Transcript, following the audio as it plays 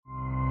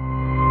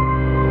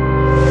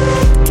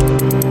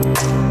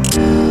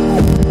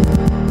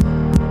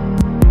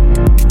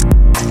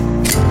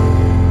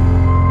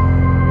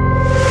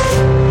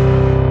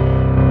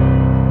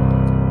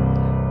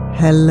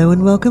Hello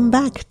and welcome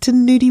back to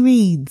Nudie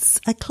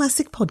Reads, a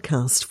classic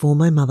podcast for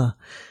my mother.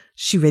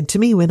 She read to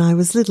me when I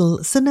was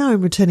little, so now I'm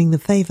returning the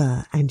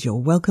favour and you're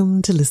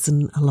welcome to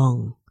listen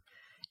along.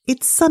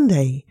 It's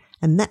Sunday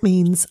and that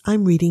means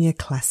I'm reading a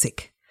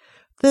classic.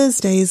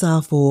 Thursdays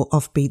are for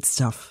offbeat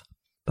stuff,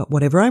 but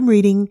whatever I'm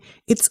reading,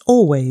 it's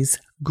always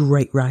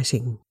great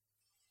writing.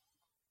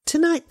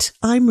 Tonight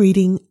I'm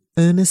reading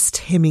Ernest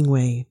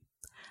Hemingway,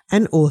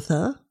 an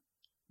author,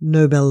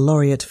 Nobel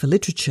laureate for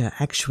literature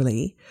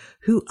actually,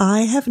 who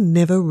I have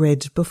never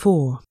read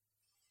before.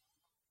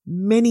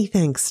 Many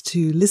thanks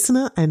to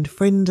listener and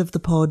friend of the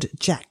pod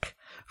Jack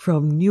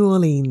from New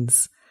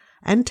Orleans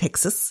and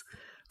Texas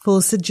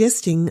for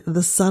suggesting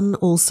The Sun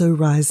Also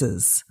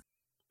Rises.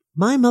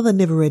 My mother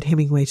never read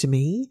Hemingway to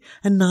me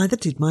and neither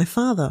did my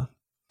father.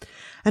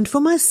 And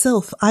for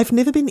myself, I've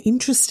never been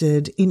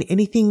interested in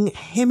anything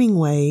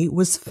Hemingway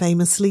was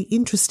famously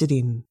interested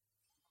in.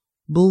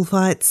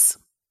 Bullfights,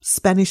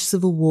 Spanish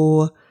Civil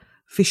War,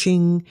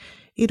 fishing,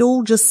 it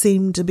all just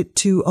seemed a bit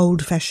too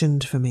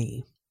old-fashioned for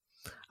me.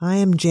 I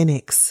am Gen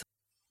X.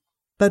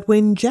 But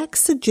when Jack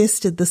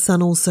suggested The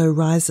Sun Also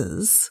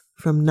Rises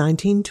from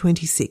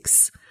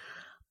 1926,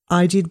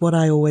 I did what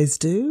I always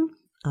do.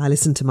 I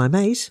listened to my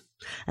mate,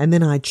 and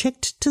then I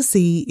checked to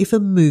see if a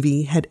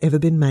movie had ever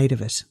been made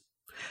of it.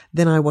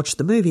 Then I watched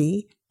the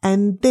movie,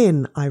 and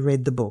then I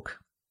read the book.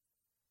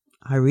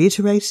 I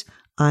reiterate,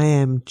 I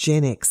am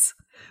Gen X.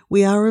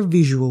 We are a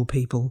visual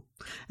people,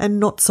 and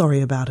not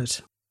sorry about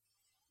it.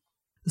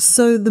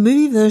 So the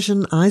movie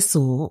version I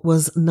saw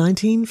was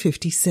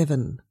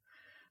 1957.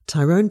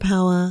 Tyrone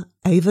Power,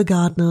 Ava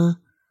Gardner,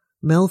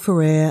 Mel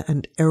Ferrer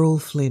and Errol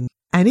Flynn.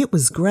 And it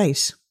was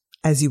great,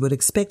 as you would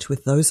expect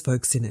with those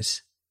folks in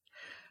it.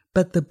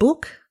 But the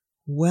book,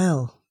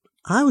 well,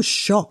 I was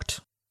shocked.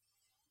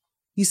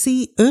 You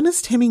see,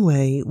 Ernest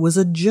Hemingway was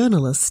a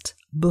journalist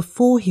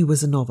before he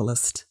was a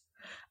novelist.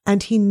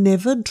 And he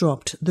never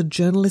dropped the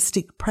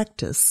journalistic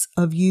practice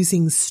of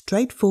using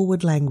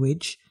straightforward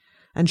language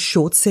and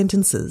short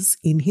sentences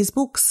in his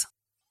books.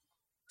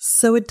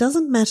 So it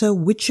doesn't matter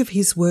which of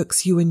his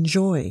works you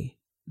enjoy.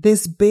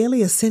 There's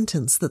barely a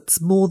sentence that's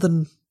more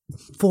than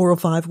 4 or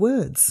 5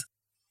 words.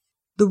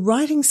 The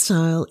writing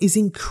style is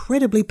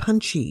incredibly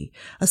punchy,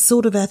 a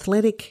sort of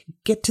athletic,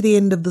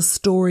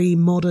 get-to-the-end-of-the-story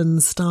modern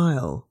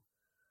style.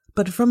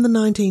 But from the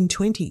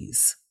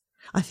 1920s,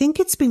 I think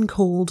it's been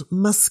called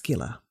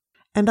muscular.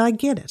 And I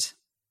get it.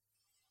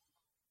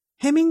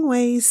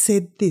 Hemingway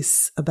said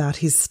this about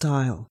his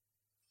style.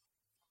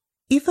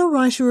 If a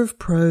writer of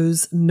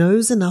prose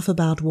knows enough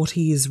about what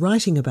he is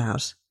writing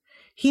about,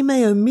 he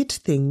may omit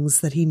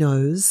things that he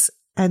knows,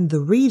 and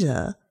the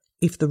reader,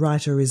 if the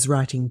writer is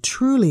writing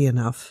truly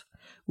enough,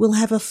 will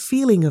have a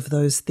feeling of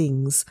those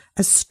things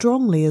as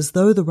strongly as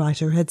though the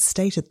writer had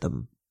stated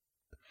them.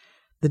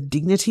 The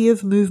dignity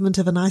of movement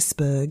of an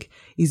iceberg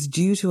is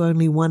due to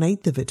only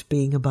 1/8 of it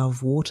being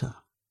above water.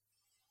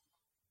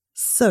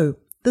 So,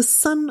 The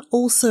Sun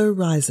Also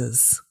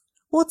Rises.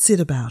 What's it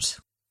about?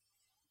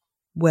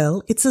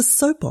 Well, it's a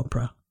soap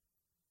opera.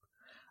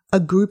 A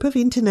group of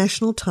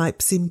international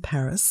types in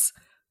Paris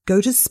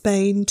go to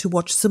Spain to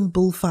watch some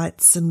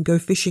bullfights and go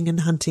fishing and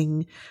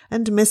hunting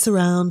and mess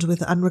around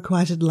with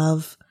unrequited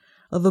love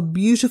of a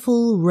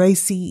beautiful,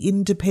 racy,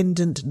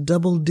 independent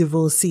double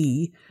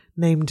divorcee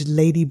named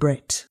Lady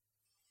Brett.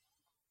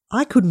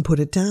 I couldn't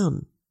put it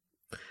down.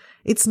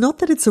 It's not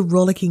that it's a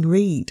rollicking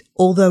read,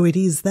 although it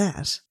is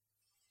that.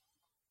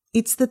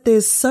 It's that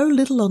there's so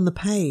little on the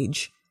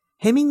page,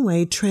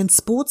 Hemingway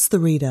transports the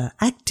reader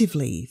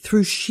actively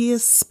through sheer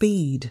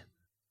speed.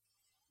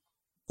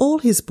 All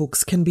his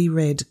books can be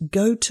read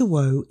go to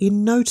woe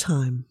in no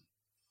time.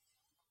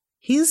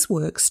 His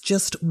works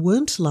just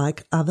weren't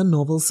like other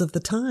novels of the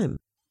time,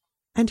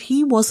 and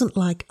he wasn't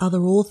like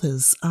other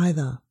authors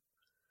either.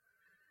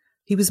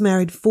 He was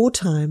married 4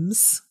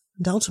 times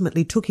and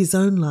ultimately took his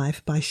own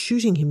life by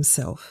shooting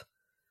himself,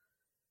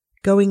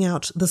 going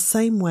out the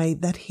same way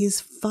that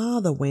his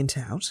father went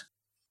out,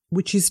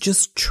 which is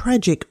just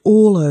tragic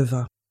all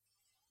over.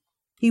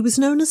 He was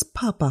known as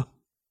Papa,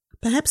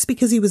 perhaps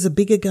because he was a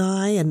bigger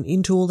guy and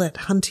into all that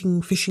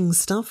hunting, fishing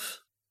stuff.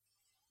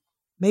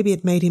 Maybe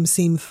it made him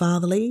seem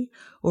fatherly,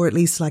 or at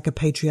least like a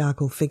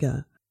patriarchal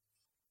figure.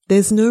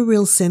 There's no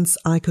real sense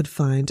I could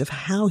find of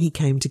how he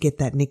came to get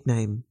that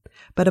nickname,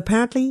 but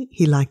apparently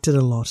he liked it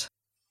a lot.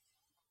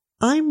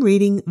 I'm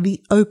reading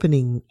the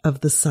opening of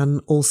The Sun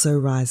Also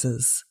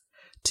Rises,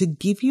 to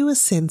give you a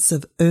sense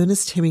of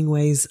Ernest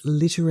Hemingway's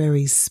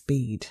literary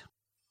speed.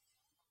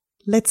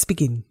 Let's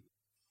begin.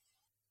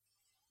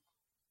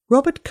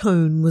 Robert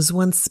Cohn was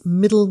once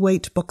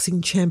middleweight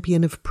boxing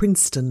champion of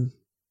Princeton.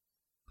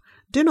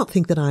 Do not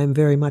think that I am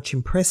very much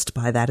impressed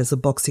by that as a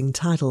boxing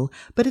title,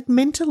 but it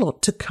meant a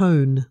lot to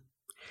Cohn.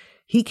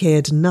 He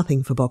cared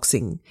nothing for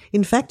boxing.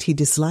 In fact, he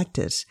disliked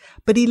it,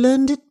 but he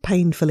learned it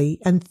painfully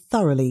and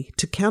thoroughly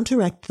to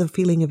counteract the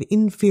feeling of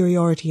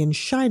inferiority and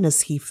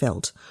shyness he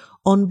felt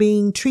on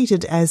being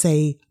treated as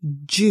a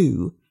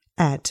Jew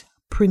at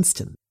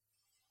Princeton.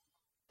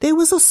 There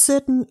was a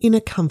certain inner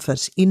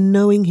comfort in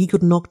knowing he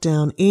could knock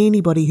down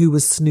anybody who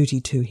was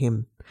snooty to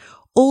him.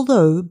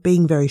 Although,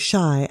 being very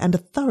shy and a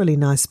thoroughly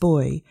nice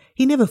boy,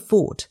 he never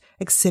fought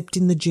except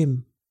in the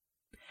gym.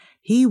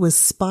 He was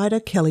Spider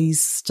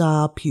Kelly's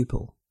star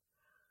pupil.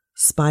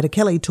 Spider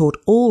Kelly taught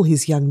all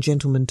his young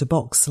gentlemen to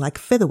box like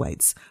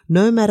featherweights,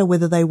 no matter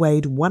whether they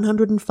weighed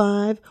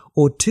 105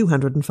 or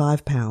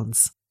 205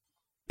 pounds.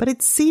 But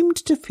it seemed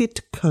to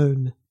fit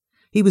Cone.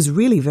 He was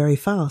really very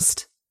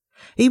fast.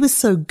 He was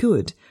so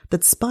good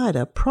that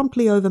Spider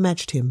promptly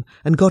overmatched him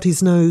and got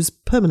his nose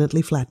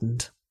permanently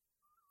flattened.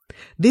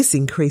 This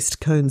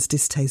increased Cone's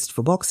distaste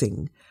for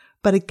boxing,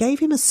 but it gave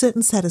him a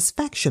certain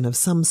satisfaction of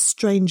some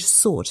strange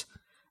sort,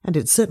 and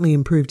it certainly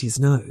improved his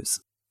nose.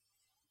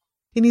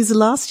 In his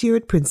last year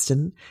at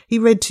Princeton, he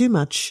read too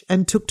much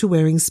and took to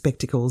wearing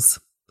spectacles.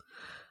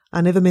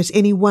 I never met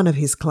any one of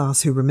his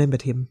class who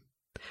remembered him.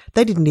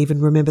 They didn't even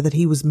remember that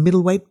he was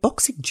middleweight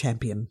boxing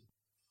champion.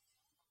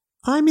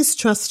 I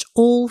mistrust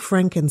all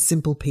frank and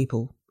simple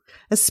people,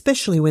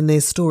 especially when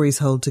their stories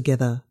hold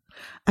together,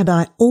 and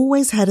I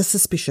always had a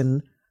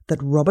suspicion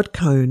that Robert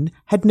Cone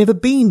had never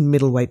been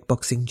middleweight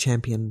boxing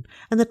champion,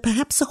 and that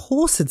perhaps a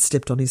horse had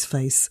stepped on his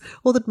face,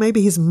 or that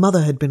maybe his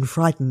mother had been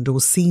frightened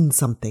or seen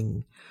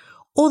something,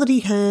 or that he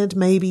had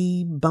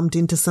maybe bumped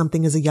into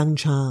something as a young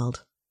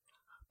child.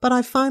 But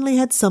I finally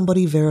had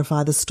somebody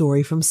verify the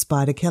story from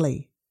Spider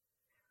Kelly.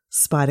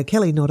 Spider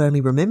Kelly not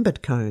only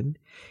remembered Cone,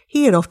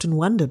 he had often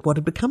wondered what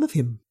had become of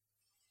him.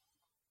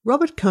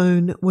 Robert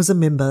Cone was a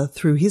member,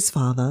 through his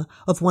father,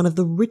 of one of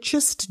the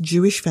richest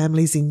Jewish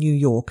families in New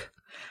York,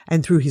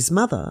 and through his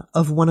mother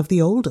of one of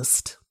the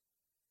oldest.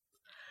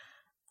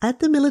 At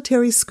the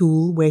military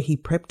school where he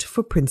prepped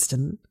for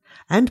Princeton,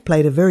 and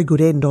played a very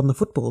good end on the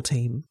football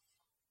team,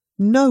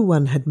 no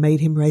one had made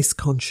him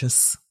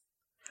race-conscious.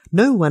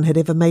 No one had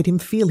ever made him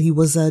feel he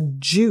was a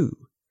Jew,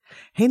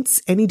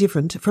 hence any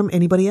different from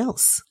anybody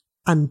else,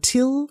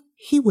 until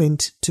he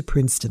went to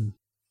Princeton.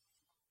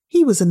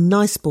 He was a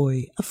nice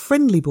boy, a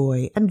friendly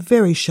boy, and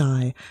very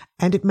shy,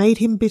 and it made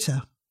him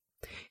bitter.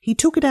 He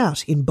took it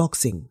out in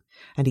boxing,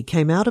 and he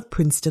came out of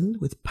Princeton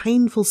with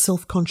painful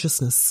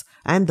self-consciousness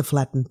and the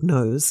flattened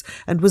nose,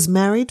 and was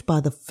married by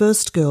the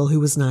first girl who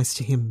was nice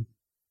to him.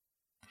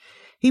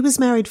 He was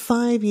married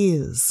 5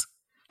 years,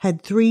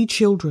 had 3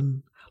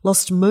 children,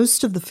 lost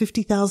most of the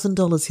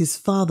 $50,000 his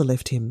father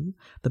left him,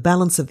 the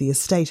balance of the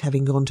estate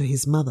having gone to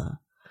his mother,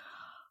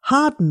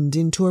 hardened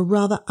into a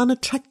rather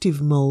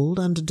unattractive mould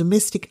under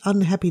domestic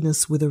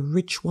unhappiness with a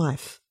rich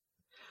wife.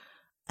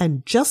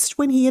 And just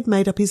when he had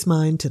made up his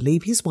mind to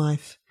leave his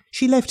wife,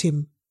 she left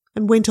him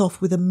and went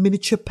off with a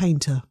miniature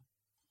painter.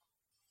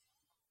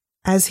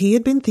 As he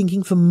had been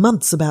thinking for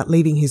months about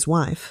leaving his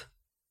wife,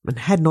 and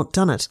had not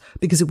done it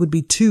because it would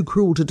be too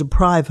cruel to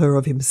deprive her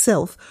of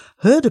himself,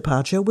 her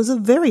departure was a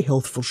very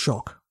healthful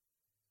shock.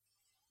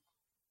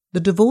 The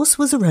divorce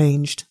was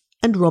arranged,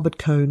 and Robert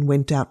Cone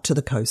went out to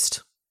the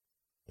coast.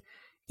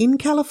 In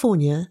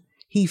California,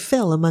 he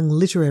fell among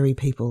literary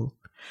people,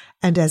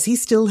 and as he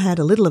still had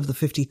a little of the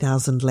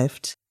 $50,000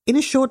 left, in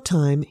a short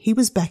time he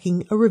was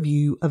backing a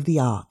review of the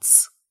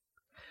arts.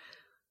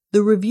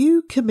 The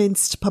review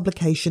commenced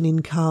publication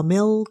in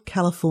Carmel,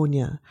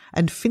 California,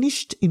 and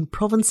finished in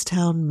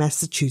Provincetown,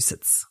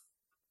 Massachusetts.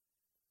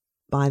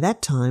 By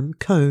that time,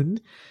 Cone,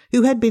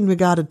 who had been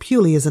regarded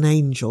purely as an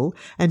angel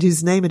and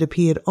whose name had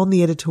appeared on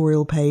the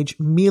editorial page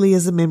merely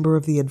as a member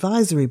of the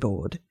advisory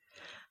board,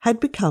 had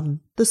become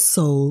the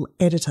sole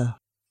editor.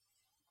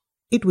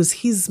 It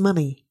was his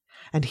money,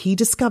 and he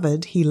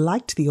discovered he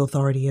liked the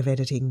authority of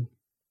editing.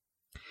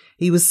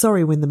 He was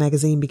sorry when the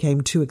magazine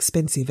became too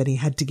expensive and he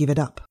had to give it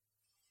up.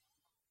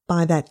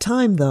 By that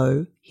time,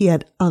 though, he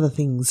had other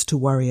things to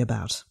worry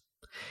about.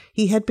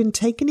 He had been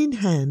taken in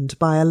hand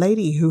by a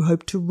lady who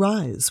hoped to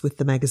rise with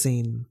the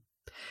magazine.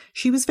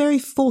 She was very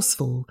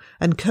forceful,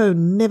 and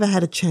Cone never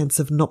had a chance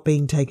of not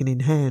being taken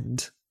in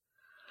hand.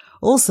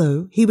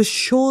 Also, he was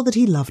sure that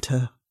he loved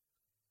her.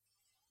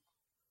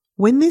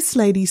 When this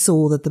lady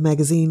saw that the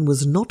magazine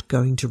was not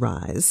going to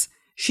rise,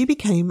 she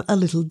became a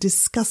little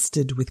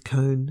disgusted with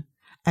Cone,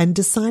 and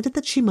decided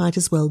that she might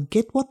as well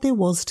get what there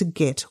was to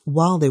get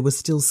while there was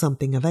still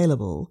something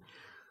available,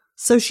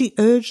 so she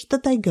urged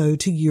that they go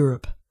to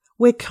Europe,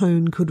 where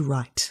Cone could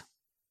write.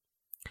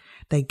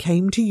 They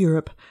came to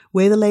Europe,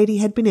 where the lady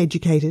had been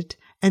educated,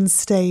 and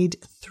stayed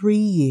 3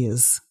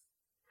 years.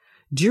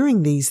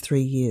 During these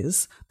 3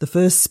 years, the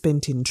first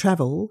spent in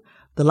travel,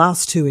 the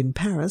last 2 in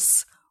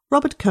Paris,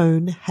 Robert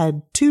Cone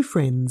had 2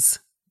 friends,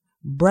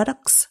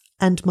 Braddox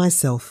and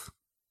myself.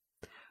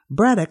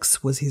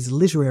 Braddox was his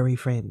literary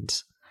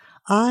friend.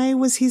 I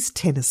was his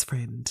tennis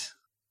friend.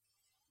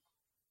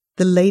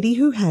 The lady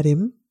who had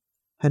him,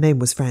 her name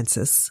was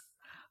Frances,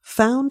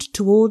 found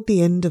toward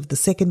the end of the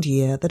 2nd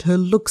year that her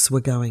looks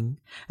were going,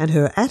 and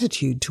her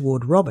attitude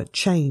toward Robert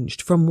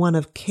changed from one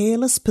of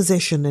careless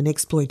possession and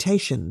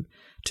exploitation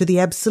to the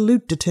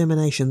absolute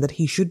determination that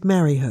he should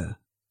marry her.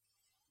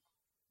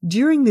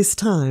 During this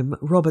time,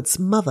 Robert's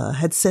mother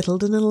had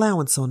settled an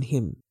allowance on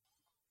him,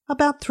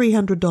 about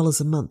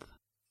 $300 a month.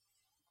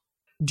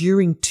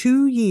 During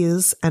 2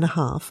 years and a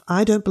half,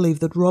 I don't believe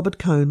that Robert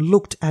Cohn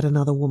looked at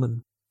another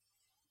woman.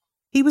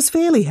 He was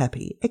fairly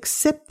happy,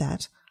 except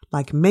that,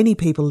 like many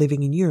people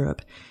living in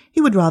Europe,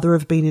 he would rather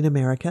have been in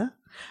America,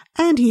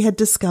 and he had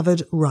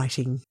discovered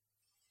writing.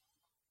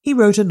 He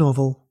wrote a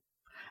novel,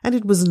 and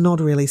it was not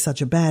really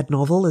such a bad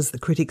novel as the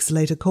critics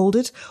later called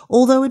it,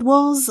 although it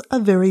was a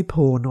very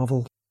poor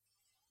novel.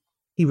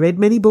 He read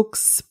many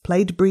books,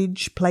 played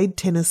bridge, played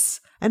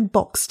tennis, and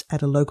boxed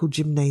at a local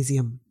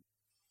gymnasium.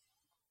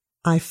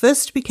 I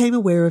first became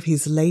aware of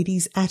his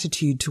lady's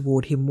attitude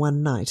toward him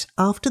one night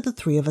after the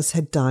three of us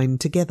had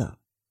dined together.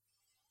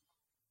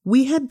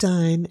 We had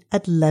dined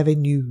at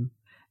L'Avenue,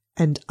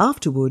 and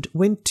afterward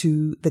went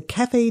to the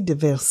Café de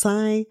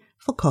Versailles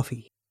for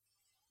coffee.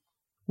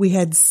 We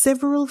had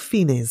several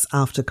fines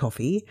after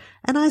coffee,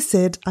 and I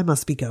said I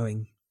must be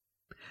going.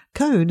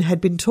 Cohn had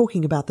been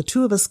talking about the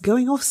two of us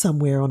going off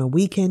somewhere on a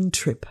weekend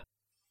trip.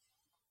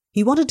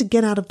 He wanted to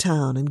get out of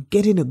town and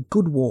get in a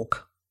good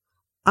walk.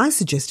 I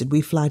suggested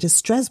we fly to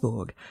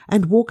Strasbourg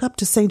and walk up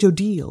to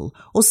Saint-Odile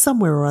or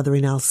somewhere or other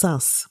in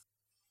Alsace.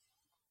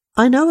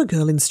 I know a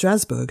girl in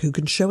Strasbourg who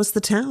can show us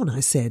the town, I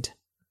said.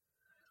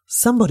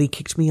 Somebody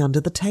kicked me under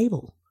the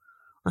table.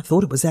 I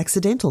thought it was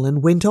accidental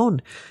and went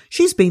on.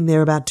 She's been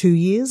there about 2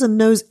 years and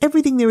knows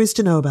everything there is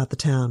to know about the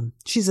town.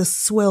 She's a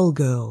swell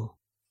girl.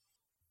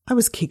 I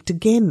was kicked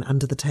again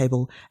under the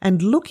table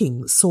and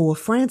looking saw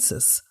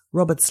Frances,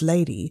 Robert's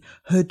lady,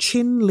 her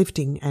chin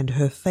lifting and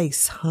her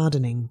face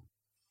hardening.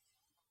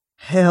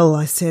 Hell,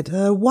 I said,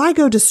 why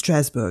go to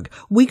Strasbourg?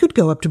 We could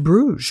go up to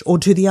Bruges or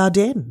to the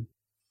Ardennes.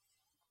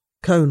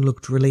 Cohn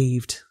looked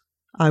relieved.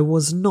 I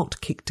was not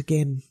kicked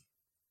again.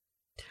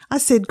 I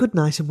said good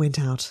night and went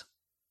out.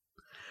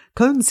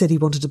 Cohn said he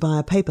wanted to buy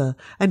a paper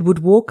and would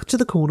walk to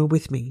the corner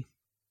with me.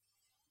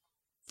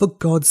 For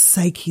God's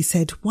sake, he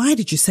said, why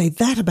did you say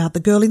that about the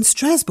girl in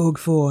Strasbourg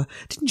for?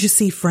 Didn't you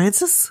see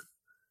Frances?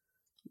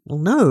 Well,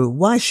 no,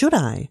 why should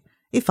I?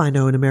 If I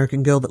know an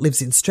American girl that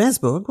lives in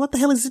Strasbourg, what the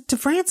hell is it to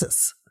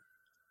Frances?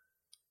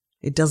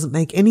 It doesn't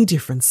make any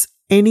difference.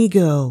 Any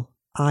girl.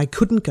 I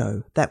couldn't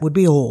go. That would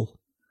be all.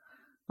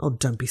 Oh,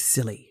 don't be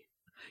silly.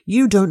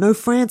 You don't know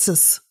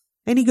Frances.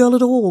 Any girl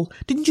at all.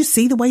 Didn't you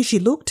see the way she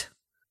looked?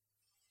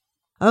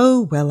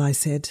 Oh, well, I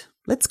said,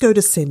 let's go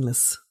to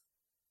Senlis.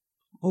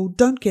 Oh,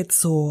 don't get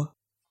sore.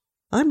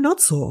 I'm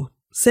not sore.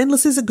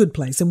 Senlis is a good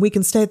place and we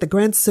can stay at the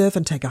Grand Surf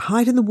and take a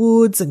hike in the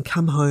woods and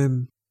come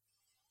home.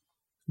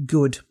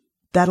 Good.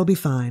 That'll be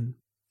fine.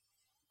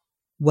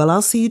 Well,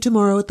 I'll see you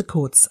tomorrow at the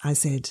courts, I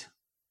said.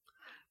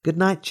 Good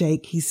night,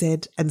 Jake, he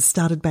said, and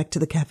started back to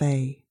the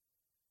cafe.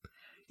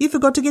 You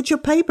forgot to get your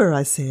paper,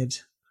 I said.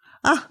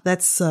 Ah,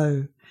 that's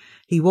so.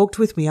 He walked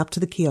with me up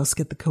to the kiosk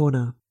at the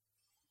corner.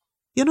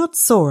 You're not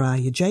sore, are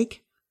you,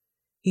 Jake?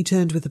 He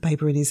turned with the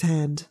paper in his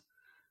hand.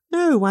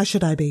 No, why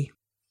should I be?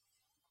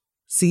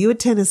 See you at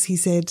tennis, he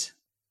said.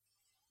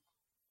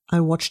 I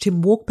watched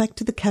him walk back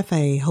to the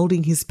cafe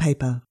holding his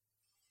paper.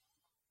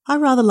 I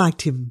rather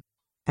liked him,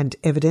 and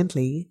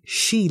evidently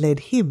she led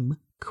him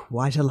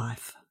quite a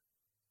life.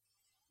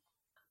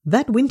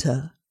 That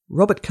winter,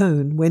 Robert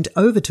Cohn went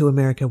over to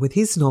America with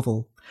his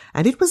novel,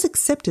 and it was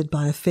accepted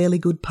by a fairly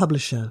good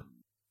publisher.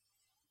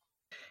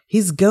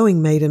 His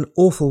going made an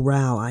awful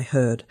row, I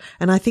heard,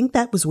 and I think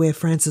that was where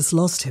Frances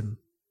lost him,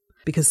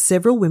 because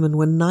several women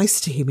were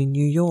nice to him in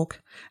New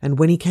York, and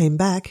when he came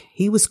back,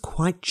 he was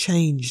quite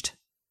changed.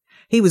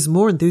 He was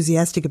more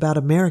enthusiastic about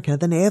America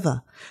than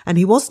ever, and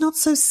he was not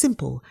so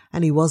simple,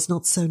 and he was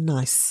not so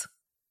nice.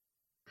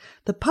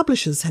 The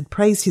publishers had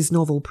praised his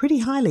novel pretty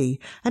highly,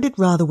 and it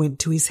rather went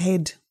to his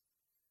head.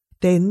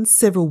 Then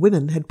several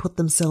women had put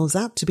themselves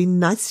out to be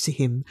nice to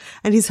him,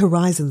 and his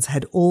horizons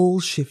had all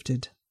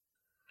shifted.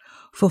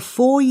 For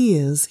 4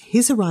 years,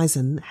 his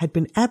horizon had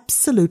been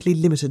absolutely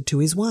limited to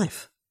his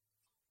wife.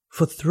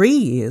 For 3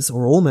 years,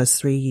 or almost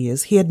 3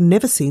 years, he had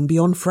never seen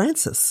beyond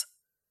Frances.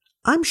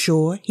 I'm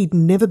sure he'd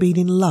never been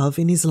in love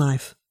in his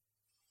life.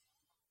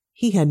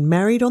 He had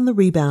married on the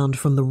rebound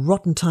from the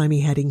rotten time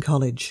he had in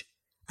college,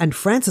 and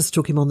Frances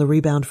took him on the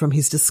rebound from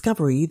his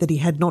discovery that he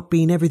had not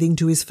been everything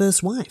to his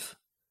first wife.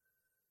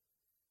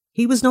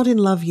 He was not in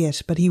love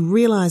yet, but he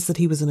realized that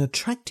he was an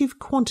attractive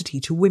quantity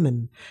to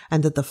women,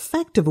 and that the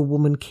fact of a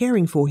woman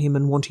caring for him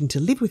and wanting to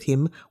live with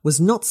him was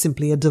not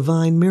simply a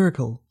divine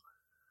miracle.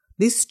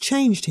 This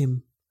changed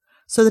him,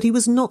 so that he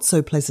was not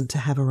so pleasant to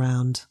have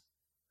around.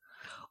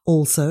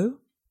 Also,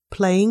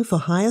 playing for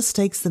higher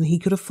stakes than he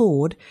could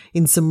afford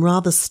in some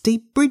rather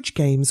steep bridge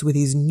games with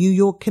his New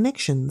York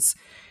connections,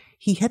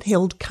 he had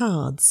held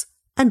cards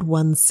and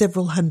won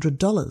several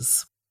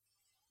 $100s.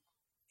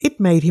 It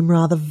made him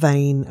rather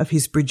vain of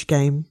his bridge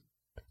game,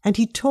 and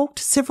he talked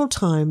several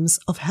times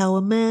of how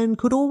a man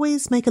could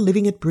always make a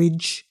living at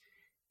bridge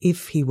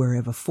if he were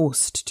ever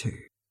forced to.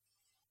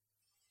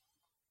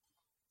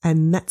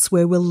 And that's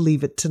where we'll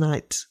leave it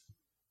tonight.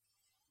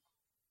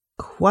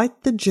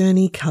 Quite the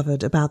journey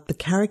covered about the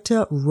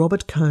character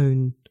Robert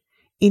Cohn,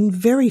 in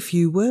very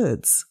few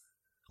words,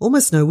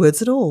 almost no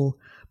words at all,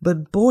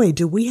 but boy,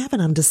 do we have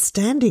an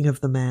understanding of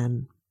the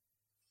man.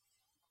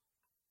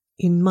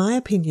 In my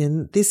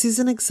opinion, this is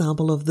an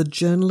example of the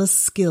journalist's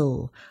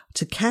skill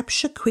to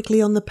capture quickly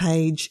on the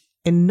page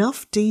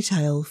enough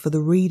detail for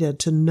the reader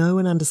to know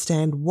and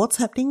understand what's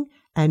happening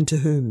and to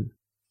whom.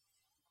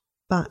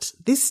 But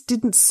this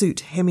didn't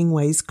suit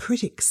Hemingway's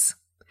critics.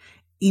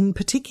 In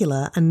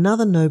particular,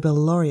 another Nobel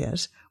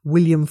laureate,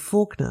 William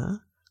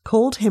Faulkner,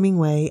 called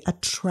Hemingway a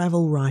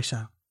travel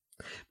writer,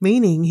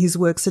 meaning his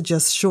works are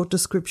just short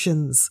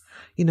descriptions,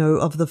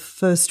 of the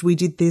first we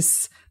did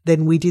this,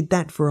 then we did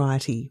that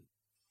variety.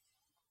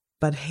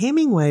 But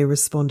Hemingway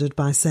responded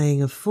by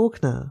saying of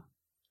Faulkner,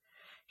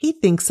 "He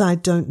thinks I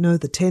don't know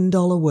the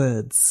 $10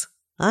 words.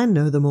 I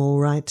know them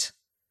all right.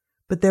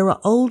 But there are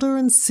older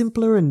and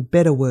simpler and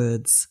better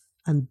words,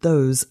 and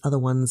those are the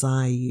ones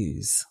I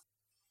use."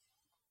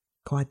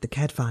 Quite the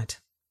catfight.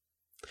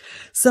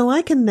 So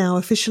I can now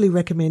officially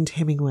recommend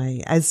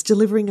Hemingway as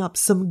delivering up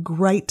some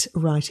great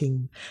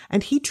writing,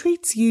 and he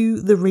treats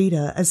you, the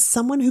reader, as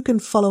someone who can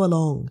follow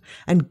along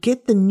and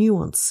get the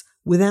nuance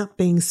without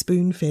being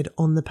spoon-fed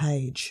on the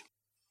page.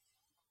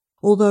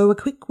 Although a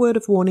quick word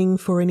of warning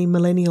for any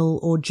millennial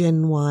or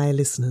Gen Y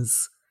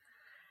listeners.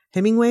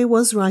 Hemingway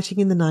was writing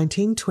in the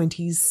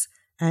 1920s,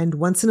 and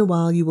once in a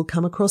while you will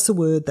come across a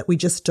word that we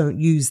just don't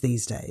use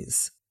these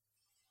days.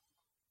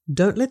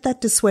 Don't let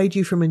that dissuade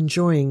you from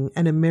enjoying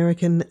an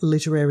American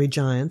literary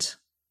giant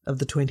of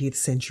the 20th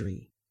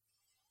century.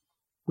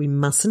 We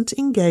mustn't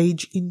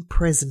engage in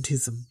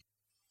presentism.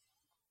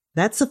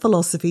 That's a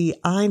philosophy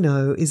I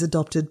know is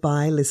adopted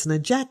by listener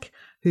Jack,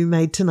 who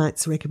made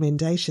tonight's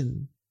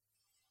recommendation.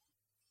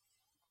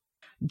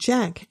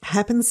 Jack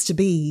happens to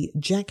be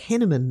Jack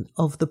Henneman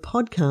of the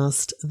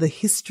podcast The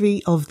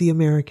History of the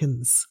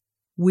Americans,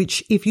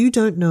 which, if you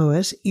don't know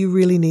it, you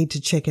really need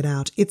to check it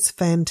out. It's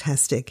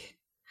fantastic.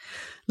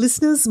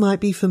 Listeners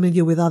might be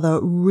familiar with other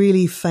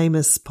really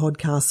famous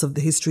podcasts of the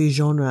history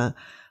genre,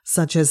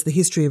 such as The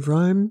History of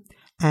Rome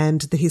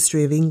and The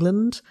History of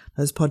England.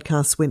 Those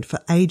podcasts went for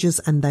ages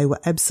and they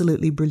were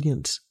absolutely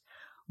brilliant.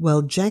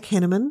 Well, Jack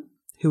Henneman,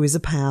 who is a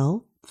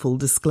pal, full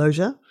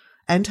disclosure,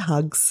 and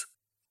hugs,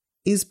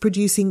 is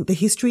producing The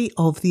History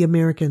of the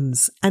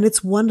Americans, and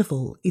it's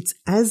wonderful. It's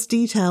as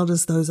detailed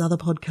as those other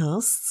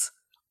podcasts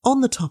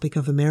on the topic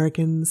of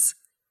Americans.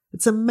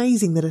 It's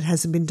amazing that it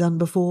hasn't been done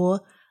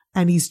before,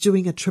 and he's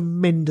doing a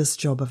tremendous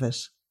job of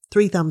it.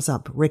 3 thumbs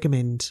up,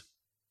 recommend.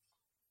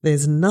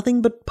 There's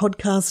nothing but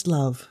podcast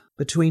love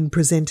between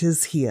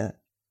presenters here.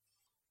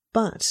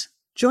 But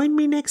join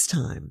me next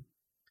time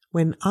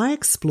when I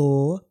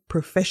explore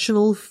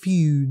professional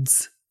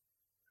feuds.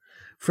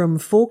 From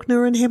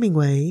Faulkner and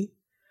Hemingway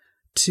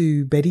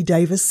to Betty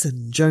Davis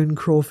and Joan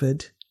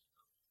Crawford,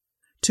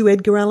 to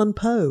Edgar Allan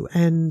Poe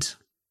and,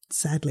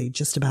 sadly,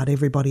 just about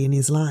everybody in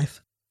his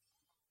life.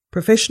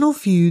 Professional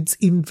feuds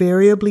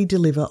invariably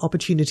deliver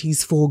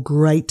opportunities for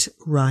great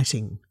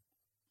writing.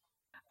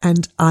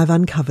 And I've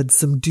uncovered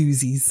some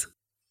doozies.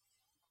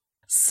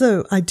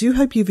 So I do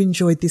hope you've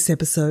enjoyed this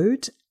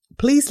episode.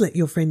 Please let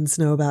your friends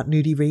know about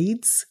Nudie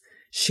Reads.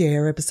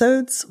 Share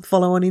episodes,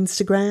 follow on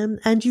Instagram,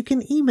 and you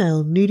can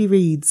email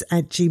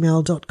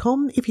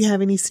nudiereads@gmail.com if you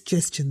have any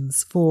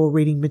suggestions for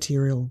reading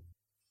material.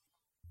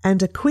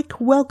 And a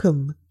quick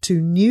welcome to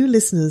new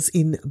listeners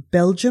in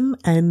Belgium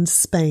and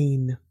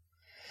Spain.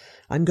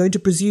 I'm going to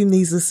presume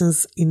these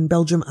listeners in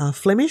Belgium are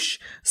Flemish,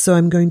 so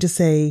I'm going to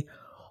say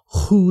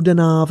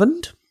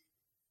goedenavond.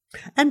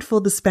 And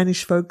for the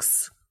Spanish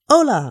folks,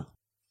 hola!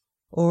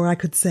 Or I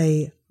could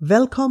say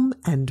welcome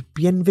and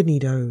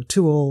bienvenido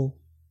to all.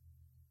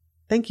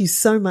 Thank you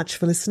so much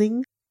for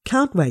listening.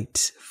 Can't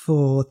wait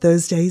for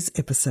Thursday's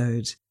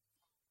episode.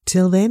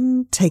 Till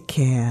then, take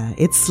care.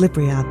 It's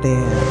slippery out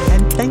there.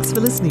 And thanks for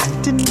listening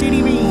to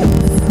Nudie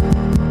Reads.